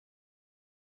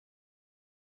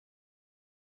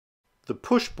The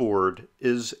pushboard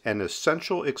is an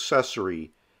essential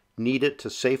accessory needed to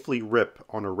safely rip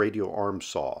on a radial arm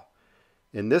saw.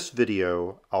 In this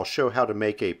video, I'll show how to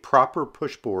make a proper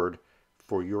pushboard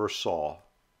for your saw.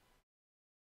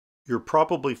 You're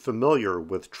probably familiar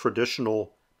with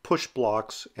traditional push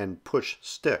blocks and push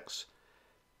sticks.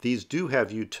 These do have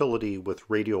utility with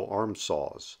radial arm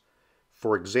saws.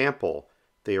 For example,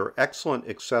 they are excellent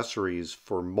accessories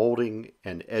for molding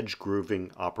and edge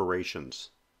grooving operations.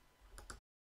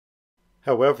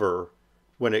 However,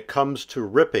 when it comes to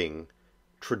ripping,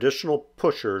 traditional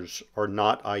pushers are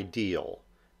not ideal,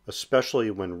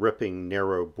 especially when ripping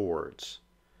narrow boards.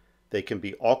 They can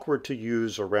be awkward to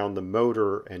use around the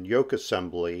motor and yoke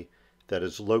assembly that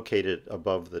is located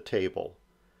above the table.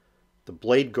 The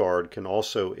blade guard can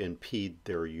also impede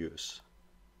their use.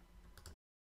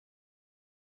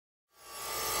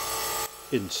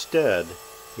 Instead,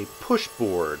 a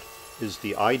pushboard is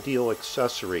the ideal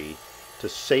accessory to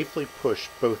safely push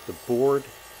both the board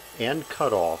and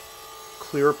cutoff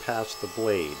clear past the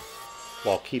blade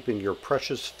while keeping your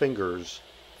precious fingers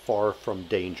far from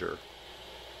danger.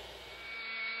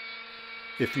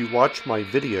 If you watch my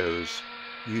videos,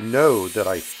 you know that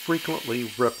I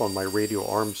frequently rip on my radial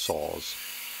arm saws,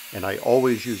 and I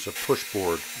always use a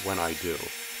pushboard when I do.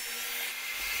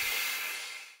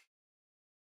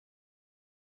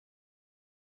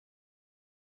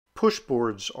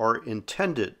 Pushboards are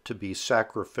intended to be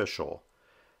sacrificial.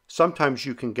 Sometimes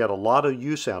you can get a lot of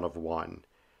use out of one.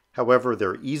 However,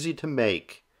 they're easy to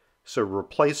make, so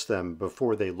replace them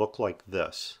before they look like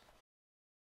this.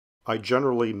 I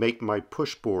generally make my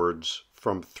pushboards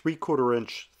from 3/4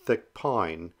 inch thick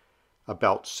pine,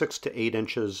 about 6 to 8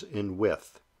 inches in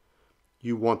width.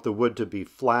 You want the wood to be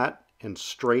flat and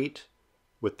straight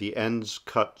with the ends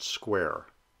cut square.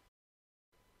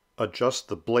 Adjust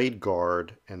the blade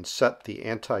guard and set the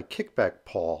anti-kickback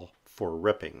pawl for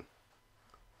ripping.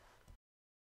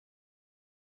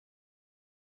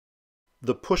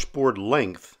 The pushboard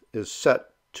length is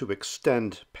set to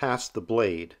extend past the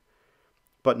blade,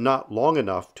 but not long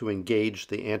enough to engage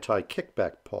the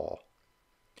anti-kickback pawl.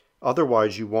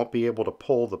 Otherwise, you won't be able to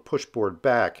pull the pushboard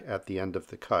back at the end of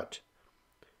the cut.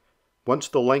 Once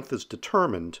the length is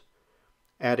determined,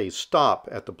 add a stop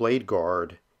at the blade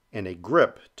guard and a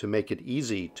grip to make it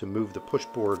easy to move the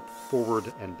pushboard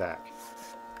forward and back.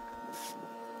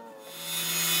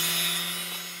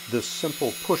 This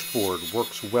simple pushboard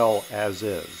works well as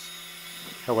is.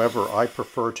 However, I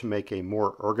prefer to make a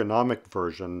more ergonomic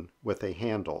version with a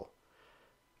handle.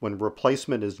 When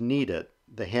replacement is needed,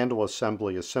 the handle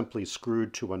assembly is simply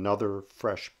screwed to another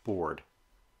fresh board.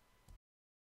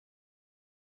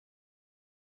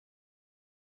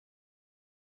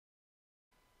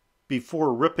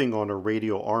 Before ripping on a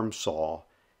radial arm saw,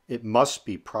 it must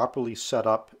be properly set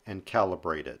up and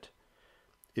calibrated.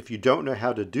 If you don't know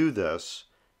how to do this,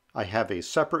 I have a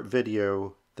separate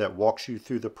video that walks you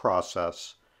through the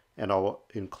process, and I'll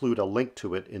include a link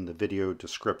to it in the video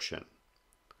description.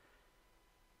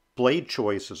 Blade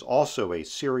choice is also a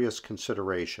serious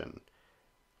consideration.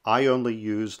 I only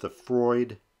use the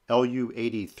Freud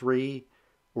LU83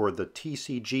 or the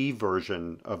TCG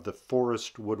version of the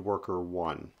Forest Woodworker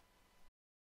 1.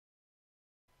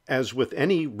 As with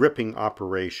any ripping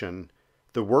operation,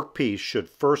 the workpiece should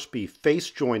first be face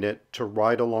jointed to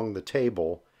ride along the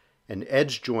table and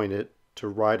edge jointed to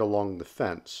ride along the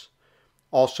fence.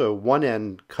 Also, one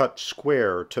end cut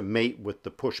square to mate with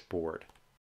the pushboard.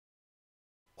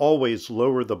 Always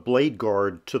lower the blade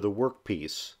guard to the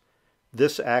workpiece.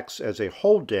 This acts as a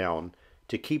hold down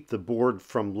to keep the board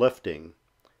from lifting.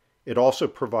 It also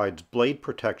provides blade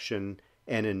protection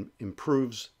and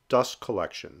improves dust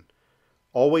collection.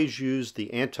 Always use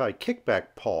the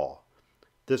anti-kickback pawl.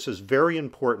 This is very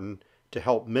important to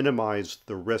help minimize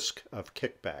the risk of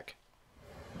kickback.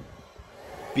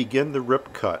 Begin the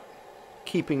rip cut,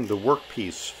 keeping the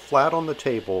workpiece flat on the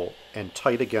table and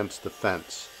tight against the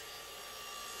fence.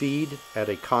 Feed at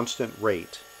a constant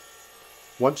rate.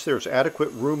 Once there's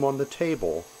adequate room on the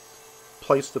table,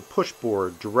 place the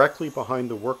pushboard directly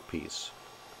behind the workpiece.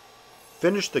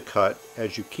 Finish the cut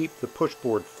as you keep the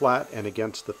pushboard flat and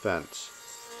against the fence.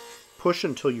 Push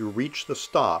until you reach the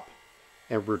stop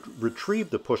and retrieve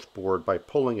the pushboard by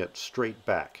pulling it straight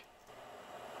back.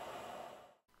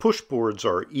 Pushboards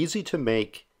are easy to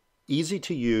make, easy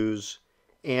to use,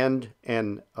 and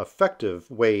an effective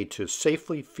way to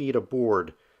safely feed a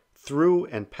board through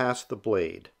and past the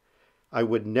blade. I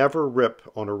would never rip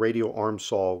on a radial arm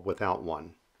saw without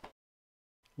one.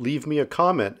 Leave me a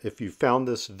comment if you found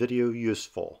this video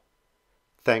useful.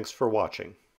 Thanks for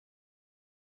watching.